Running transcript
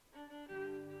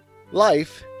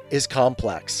Life is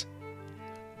complex.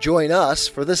 Join us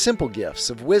for the simple gifts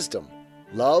of wisdom,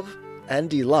 love, and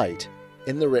delight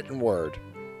in the written word.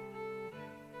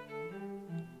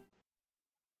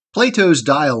 Plato's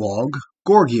Dialogue,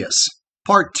 Gorgias,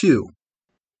 Part 2.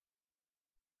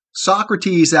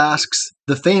 Socrates asks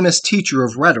the famous teacher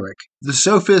of rhetoric, the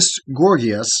sophist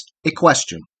Gorgias, a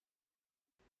question.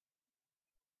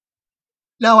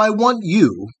 Now I want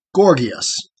you, Gorgias,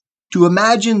 to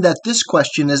imagine that this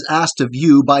question is asked of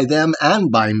you by them and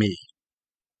by me.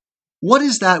 What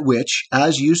is that which,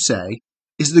 as you say,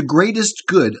 is the greatest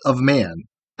good of man,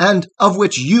 and of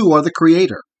which you are the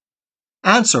creator?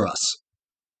 Answer us.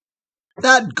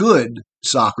 That good,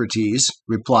 Socrates,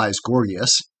 replies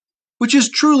Gorgias, which is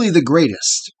truly the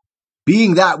greatest,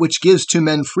 being that which gives to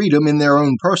men freedom in their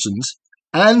own persons,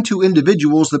 and to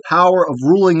individuals the power of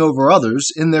ruling over others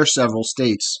in their several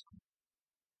states.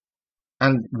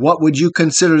 And what would you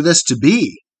consider this to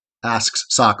be? Asks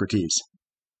Socrates.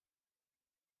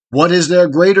 What is there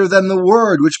greater than the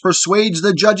word which persuades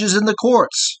the judges in the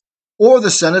courts, or the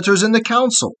senators in the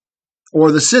council,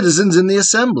 or the citizens in the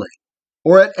assembly,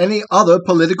 or at any other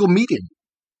political meeting?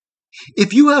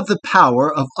 If you have the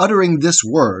power of uttering this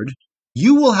word,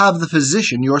 you will have the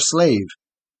physician your slave,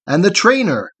 and the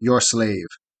trainer your slave,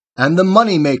 and the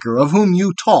money-maker of whom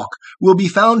you talk will be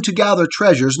found to gather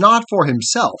treasures not for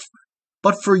himself,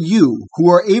 but for you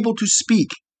who are able to speak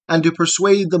and to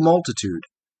persuade the multitude.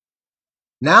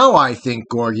 Now I think,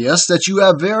 Gorgias, that you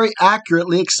have very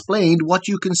accurately explained what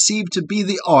you conceive to be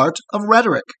the art of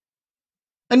rhetoric.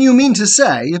 And you mean to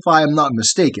say, if I am not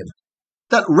mistaken,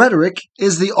 that rhetoric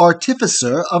is the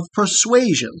artificer of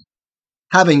persuasion,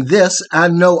 having this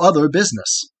and no other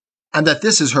business, and that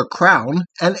this is her crown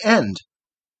and end.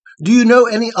 Do you know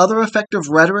any other effect of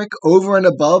rhetoric over and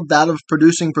above that of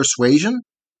producing persuasion?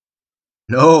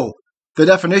 No, the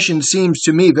definition seems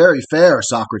to me very fair,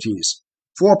 Socrates,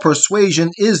 for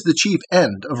persuasion is the chief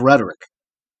end of rhetoric.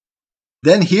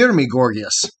 Then hear me,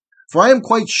 Gorgias, for I am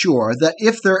quite sure that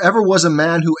if there ever was a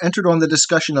man who entered on the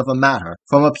discussion of a matter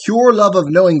from a pure love of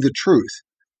knowing the truth,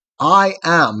 I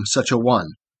am such a one,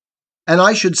 and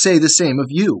I should say the same of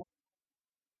you.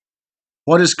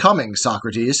 What is coming,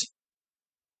 Socrates?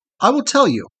 I will tell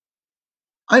you.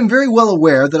 I am very well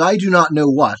aware that I do not know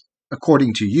what,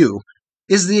 according to you,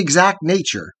 is the exact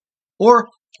nature, or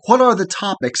what are the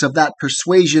topics of that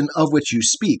persuasion of which you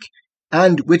speak,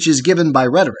 and which is given by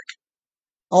rhetoric,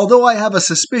 although I have a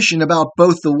suspicion about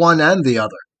both the one and the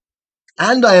other.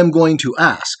 And I am going to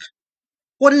ask,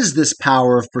 what is this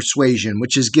power of persuasion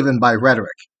which is given by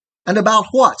rhetoric, and about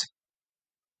what?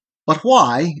 But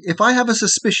why, if I have a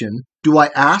suspicion, do I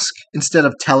ask instead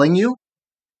of telling you?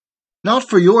 Not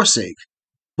for your sake,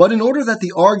 but in order that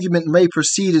the argument may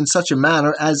proceed in such a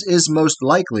manner as is most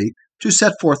likely to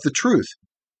set forth the truth.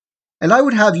 And I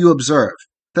would have you observe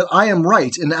that I am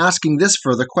right in asking this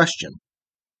further question.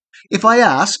 If I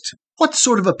asked, what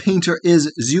sort of a painter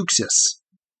is Zeuxis?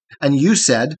 And you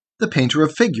said, the painter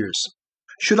of figures,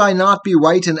 should I not be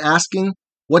right in asking,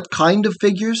 what kind of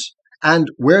figures, and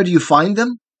where do you find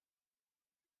them?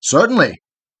 Certainly.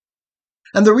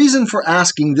 And the reason for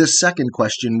asking this second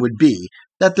question would be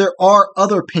that there are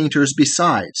other painters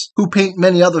besides, who paint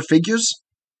many other figures?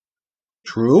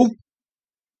 True.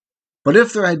 But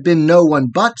if there had been no one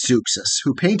but Zeuxis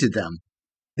who painted them,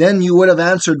 then you would have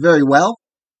answered very well?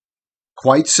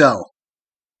 Quite so.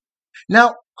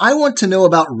 Now, I want to know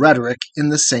about rhetoric in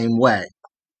the same way.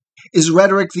 Is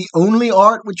rhetoric the only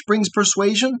art which brings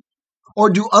persuasion?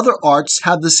 Or do other arts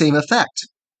have the same effect?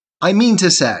 I mean to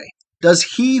say,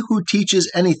 does he who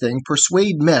teaches anything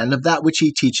persuade men of that which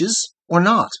he teaches, or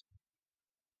not?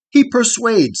 He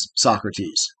persuades,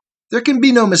 Socrates. There can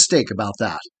be no mistake about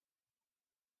that.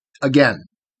 Again,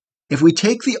 if we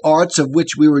take the arts of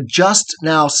which we were just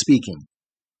now speaking,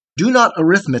 do not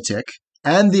arithmetic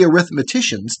and the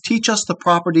arithmeticians teach us the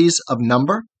properties of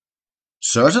number?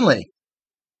 Certainly.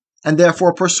 And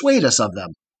therefore persuade us of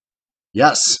them?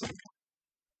 Yes.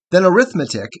 Then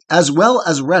arithmetic, as well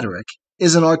as rhetoric,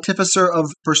 is an artificer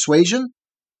of persuasion?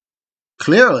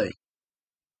 Clearly.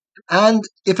 And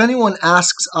if anyone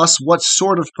asks us what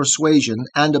sort of persuasion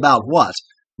and about what,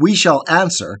 we shall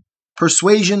answer,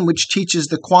 persuasion which teaches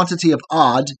the quantity of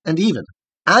odd and even.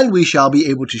 And we shall be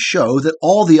able to show that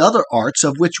all the other arts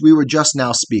of which we were just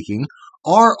now speaking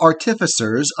are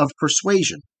artificers of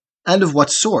persuasion, and of what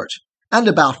sort, and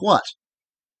about what.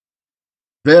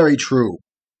 Very true.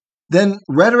 Then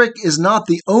rhetoric is not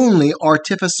the only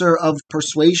artificer of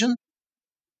persuasion?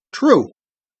 True.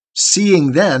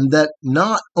 Seeing then that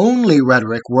not only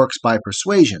rhetoric works by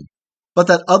persuasion, but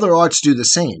that other arts do the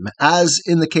same, as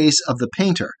in the case of the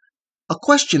painter, a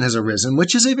question has arisen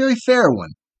which is a very fair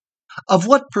one. Of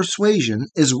what persuasion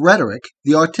is rhetoric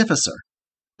the artificer,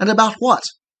 and about what?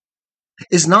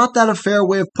 Is not that a fair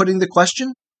way of putting the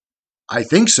question? I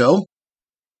think so.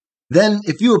 Then,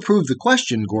 if you approve the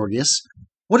question, Gorgias,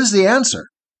 what is the answer?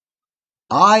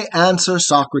 I answer,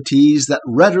 Socrates, that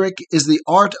rhetoric is the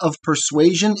art of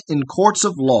persuasion in courts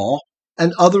of law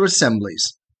and other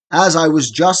assemblies, as I was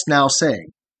just now saying,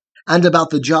 and about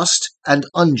the just and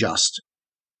unjust.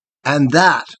 And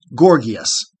that,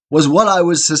 Gorgias, was what I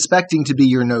was suspecting to be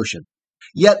your notion.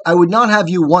 Yet I would not have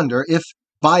you wonder if,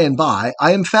 by and by,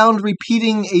 I am found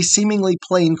repeating a seemingly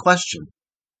plain question.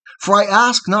 For I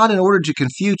ask not in order to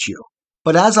confute you,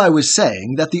 but as I was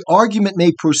saying, that the argument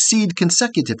may proceed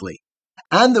consecutively,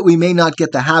 and that we may not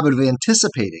get the habit of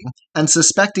anticipating and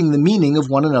suspecting the meaning of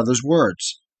one another's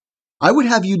words. I would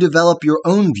have you develop your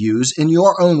own views in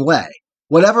your own way,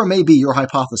 whatever may be your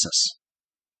hypothesis.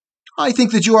 I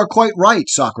think that you are quite right,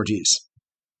 Socrates.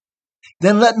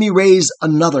 Then let me raise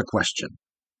another question.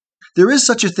 There is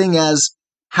such a thing as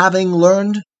having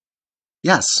learned?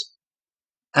 Yes.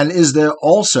 And is there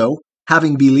also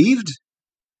having believed?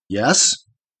 Yes.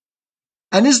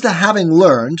 And is the having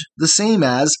learned the same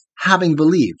as having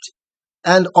believed?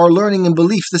 And are learning and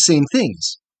belief the same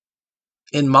things?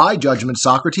 In my judgment,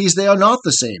 Socrates, they are not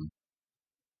the same.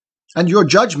 And your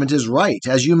judgment is right,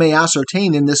 as you may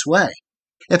ascertain in this way.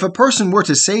 If a person were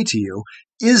to say to you,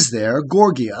 "Is there,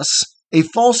 Gorgias, a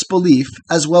false belief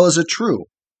as well as a true?"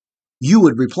 you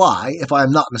would reply, if I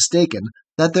am not mistaken,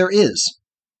 that there is.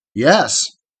 Yes.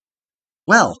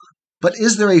 Well, but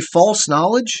is there a false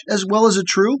knowledge as well as a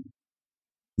true?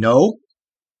 No.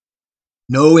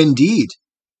 No, indeed.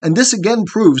 And this again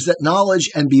proves that knowledge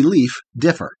and belief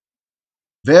differ.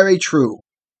 Very true.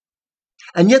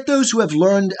 And yet those who have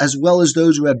learned as well as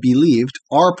those who have believed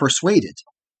are persuaded.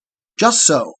 Just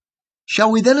so.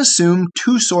 Shall we then assume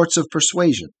two sorts of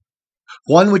persuasion?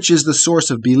 One which is the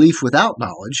source of belief without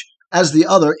knowledge, as the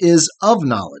other is of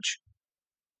knowledge.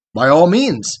 By all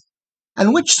means.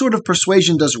 And which sort of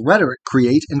persuasion does rhetoric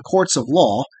create in courts of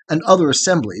law and other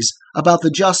assemblies about the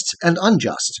just and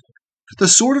unjust? The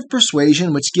sort of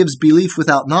persuasion which gives belief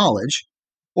without knowledge,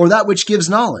 or that which gives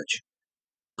knowledge?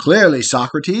 Clearly,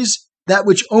 Socrates, that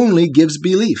which only gives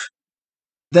belief.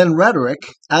 Then rhetoric,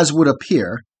 as would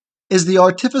appear, is the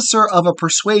artificer of a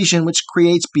persuasion which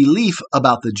creates belief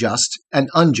about the just and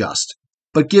unjust,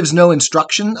 but gives no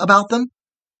instruction about them?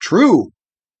 True.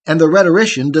 And the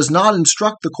rhetorician does not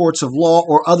instruct the courts of law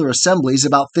or other assemblies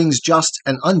about things just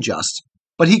and unjust,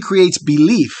 but he creates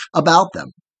belief about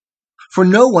them. For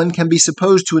no one can be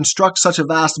supposed to instruct such a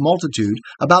vast multitude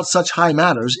about such high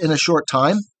matters in a short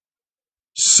time?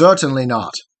 Certainly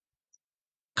not.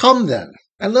 Come then,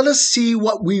 and let us see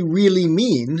what we really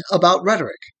mean about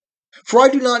rhetoric. For I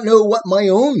do not know what my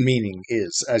own meaning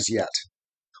is as yet.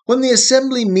 When the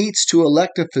assembly meets to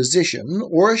elect a physician,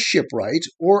 or a shipwright,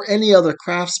 or any other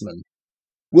craftsman,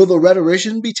 will the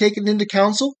rhetorician be taken into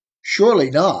counsel?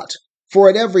 Surely not, for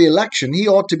at every election he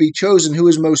ought to be chosen who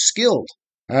is most skilled.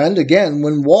 And again,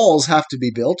 when walls have to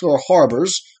be built, or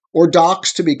harbors, or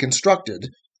docks to be constructed,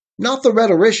 not the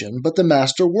rhetorician, but the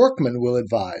master workman will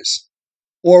advise.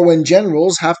 Or when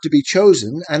generals have to be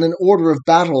chosen and an order of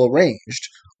battle arranged,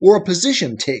 or a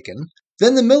position taken,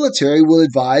 then the military will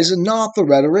advise and not the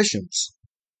rhetoricians.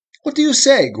 What do you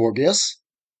say, Gorgias?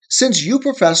 Since you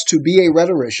profess to be a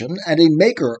rhetorician and a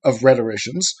maker of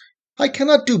rhetoricians, I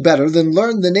cannot do better than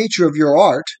learn the nature of your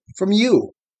art from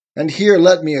you. And here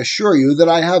let me assure you that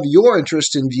I have your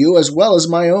interest in view as well as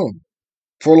my own.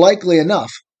 For likely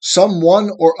enough, some one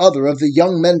or other of the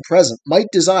young men present might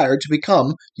desire to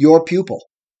become your pupil.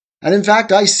 And in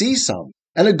fact I see some,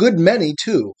 and a good many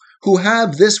too, who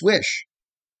have this wish.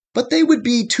 But they would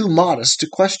be too modest to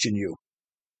question you.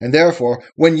 And therefore,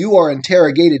 when you are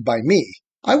interrogated by me,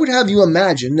 I would have you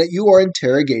imagine that you are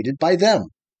interrogated by them.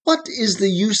 What is the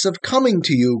use of coming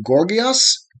to you,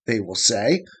 Gorgias? They will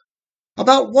say.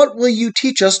 About what will you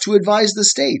teach us to advise the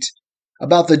state?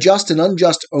 About the just and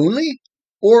unjust only?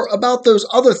 Or about those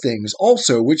other things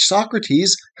also which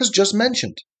Socrates has just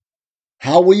mentioned?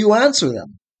 How will you answer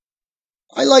them?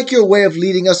 I like your way of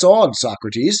leading us on,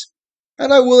 Socrates,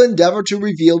 and I will endeavor to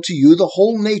reveal to you the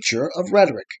whole nature of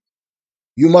rhetoric.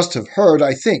 You must have heard,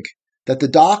 I think, that the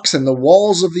docks and the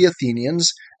walls of the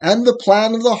Athenians and the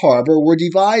plan of the harbor were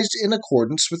devised in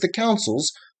accordance with the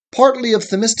counsels partly of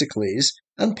Themistocles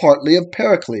and partly of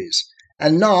Pericles,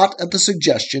 and not at the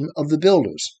suggestion of the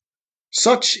builders.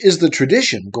 Such is the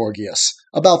tradition, Gorgias,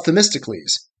 about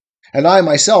Themistocles, and I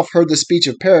myself heard the speech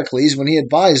of Pericles when he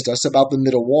advised us about the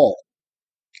middle wall.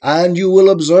 And you will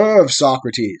observe,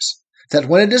 Socrates, that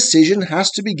when a decision has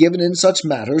to be given in such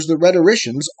matters, the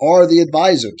rhetoricians are the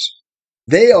advisers.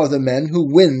 They are the men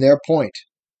who win their point.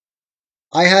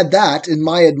 I had that in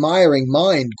my admiring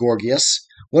mind, Gorgias,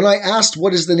 when I asked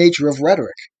what is the nature of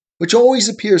rhetoric, which always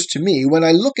appears to me, when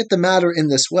I look at the matter in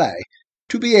this way,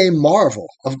 to be a marvel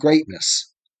of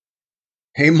greatness.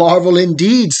 A marvel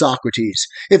indeed, Socrates,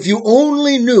 if you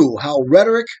only knew how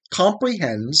rhetoric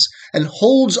comprehends and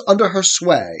holds under her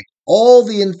sway all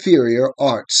the inferior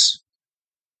arts.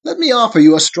 Let me offer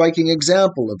you a striking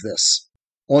example of this.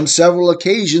 On several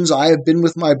occasions I have been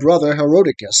with my brother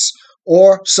Herodicus,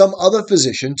 or some other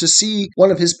physician, to see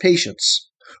one of his patients,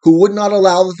 who would not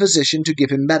allow the physician to give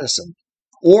him medicine,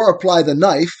 or apply the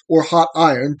knife or hot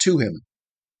iron to him.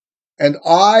 And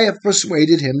I have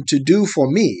persuaded him to do for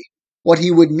me what he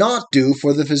would not do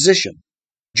for the physician,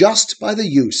 just by the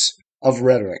use of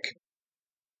rhetoric.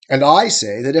 And I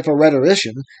say that if a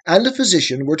rhetorician and a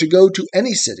physician were to go to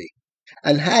any city,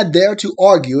 and had there to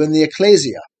argue in the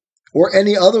ecclesia, or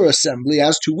any other assembly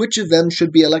as to which of them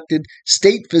should be elected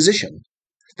state physician,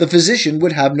 the physician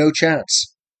would have no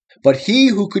chance. But he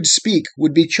who could speak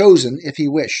would be chosen if he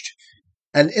wished.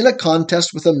 And in a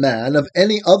contest with a man of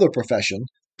any other profession,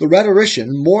 the rhetorician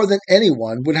more than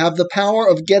anyone would have the power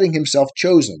of getting himself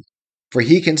chosen, for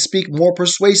he can speak more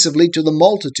persuasively to the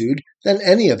multitude than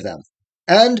any of them,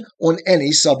 and on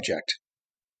any subject.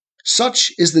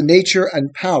 Such is the nature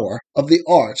and power of the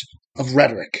art of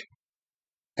rhetoric.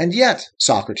 And yet,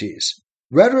 Socrates,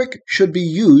 rhetoric should be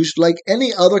used like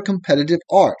any other competitive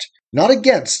art, not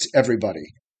against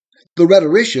everybody. The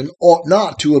rhetorician ought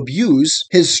not to abuse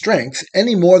his strength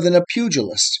any more than a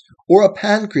pugilist, or a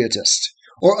pancreatist,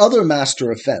 or other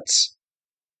master of fence,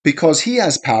 because he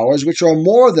has powers which are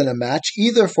more than a match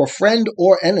either for friend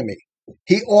or enemy.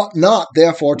 He ought not,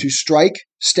 therefore, to strike,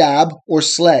 stab, or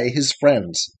slay his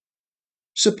friends.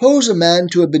 Suppose a man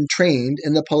to have been trained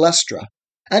in the palestra,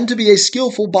 and to be a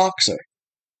skillful boxer.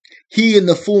 He, in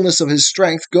the fullness of his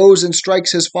strength, goes and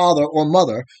strikes his father or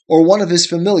mother, or one of his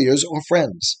familiars or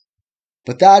friends.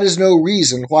 But that is no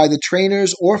reason why the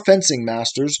trainers or fencing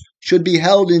masters should be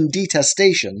held in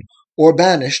detestation or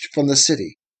banished from the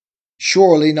city.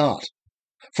 Surely not.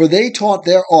 For they taught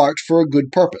their art for a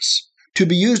good purpose, to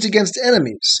be used against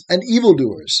enemies and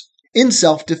evildoers, in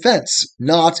self-defense,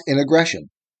 not in aggression.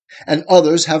 And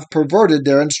others have perverted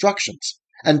their instructions,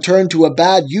 and turned to a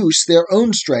bad use their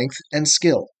own strength and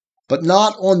skill. But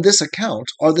not on this account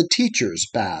are the teachers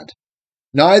bad.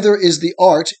 Neither is the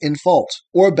art in fault,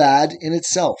 or bad in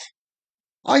itself.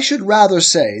 I should rather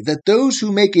say that those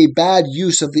who make a bad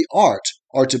use of the art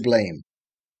are to blame.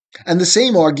 And the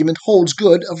same argument holds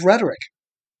good of rhetoric.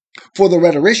 For the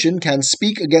rhetorician can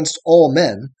speak against all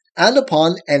men, and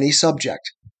upon any subject.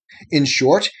 In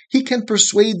short, he can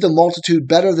persuade the multitude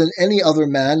better than any other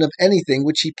man of anything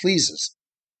which he pleases.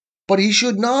 But he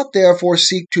should not therefore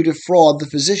seek to defraud the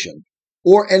physician,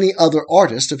 or any other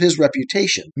artist of his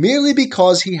reputation, merely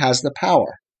because he has the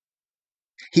power.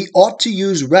 He ought to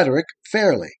use rhetoric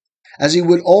fairly, as he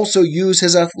would also use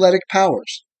his athletic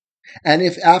powers. And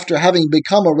if after having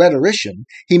become a rhetorician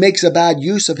he makes a bad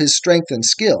use of his strength and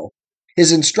skill,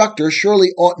 his instructor surely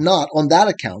ought not on that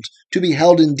account to be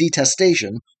held in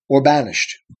detestation or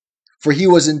banished. For he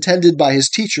was intended by his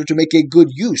teacher to make a good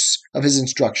use of his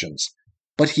instructions,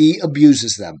 but he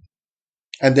abuses them.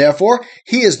 And therefore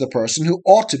he is the person who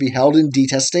ought to be held in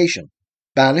detestation,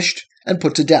 banished, and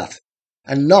put to death,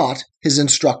 and not his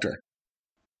instructor.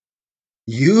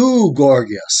 You,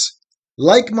 Gorgias,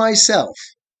 like myself,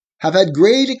 have had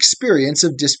great experience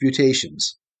of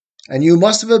disputations, and you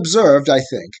must have observed, I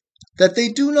think, that they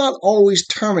do not always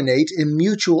terminate in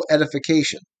mutual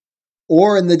edification,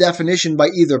 or in the definition by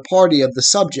either party of the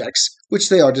subjects which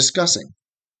they are discussing.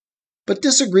 But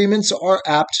disagreements are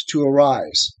apt to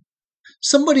arise.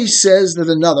 Somebody says that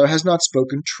another has not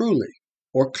spoken truly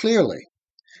or clearly,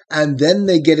 and then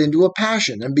they get into a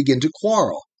passion and begin to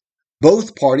quarrel,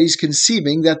 both parties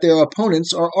conceiving that their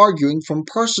opponents are arguing from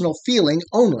personal feeling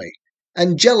only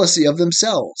and jealousy of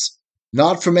themselves,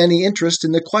 not from any interest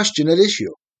in the question at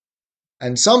issue.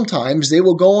 And sometimes they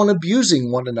will go on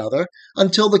abusing one another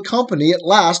until the company at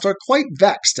last are quite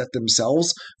vexed at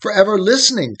themselves for ever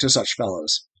listening to such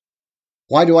fellows.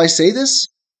 Why do I say this?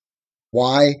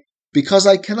 Why, because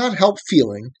I cannot help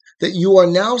feeling that you are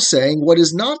now saying what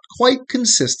is not quite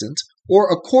consistent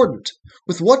or accordant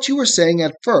with what you were saying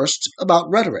at first about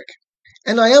rhetoric,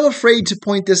 and I am afraid to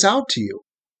point this out to you,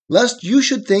 lest you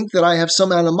should think that I have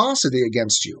some animosity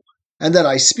against you, and that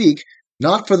I speak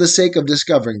not for the sake of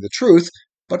discovering the truth,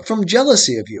 but from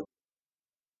jealousy of you.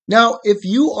 Now, if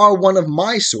you are one of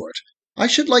my sort, I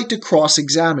should like to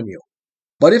cross-examine you,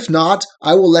 but if not,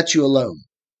 I will let you alone.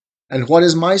 And what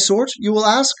is my sort, you will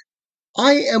ask?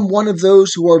 I am one of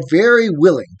those who are very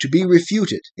willing to be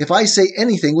refuted if I say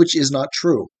anything which is not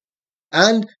true,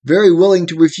 and very willing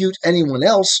to refute anyone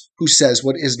else who says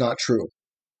what is not true,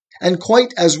 and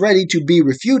quite as ready to be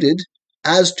refuted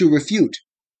as to refute.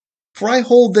 For I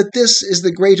hold that this is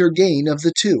the greater gain of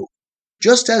the two,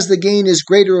 just as the gain is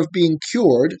greater of being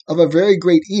cured of a very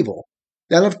great evil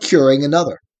than of curing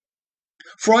another.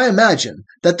 For I imagine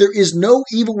that there is no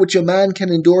evil which a man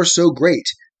can endure so great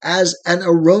as an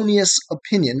erroneous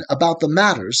opinion about the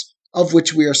matters of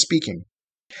which we are speaking.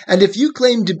 And if you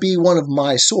claim to be one of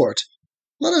my sort,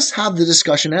 let us have the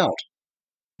discussion out.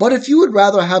 But if you would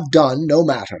rather have done, no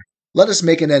matter. Let us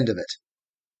make an end of it.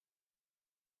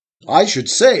 I should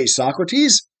say,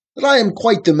 Socrates, that I am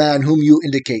quite the man whom you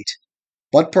indicate.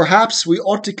 But perhaps we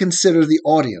ought to consider the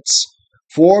audience,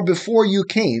 for before you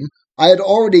came, I had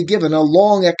already given a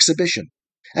long exhibition,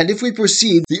 and if we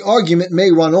proceed, the argument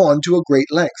may run on to a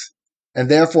great length, and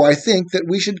therefore I think that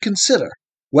we should consider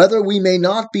whether we may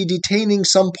not be detaining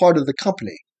some part of the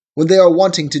company when they are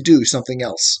wanting to do something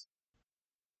else.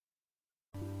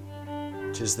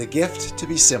 'Tis the gift to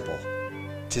be simple.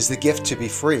 'Tis the gift to be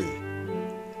free.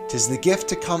 'Tis the gift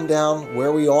to come down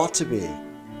where we ought to be.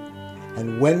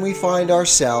 And when we find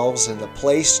ourselves in the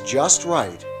place just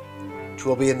right,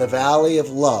 'twill be in the valley of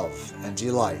love and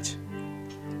delight.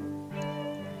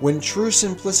 When true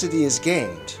simplicity is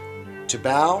gained, to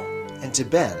bow and to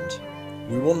bend,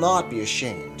 we will not be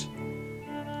ashamed.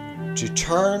 To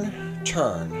turn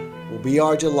will be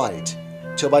our delight,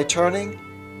 till by turning,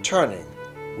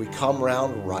 we come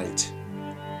round right.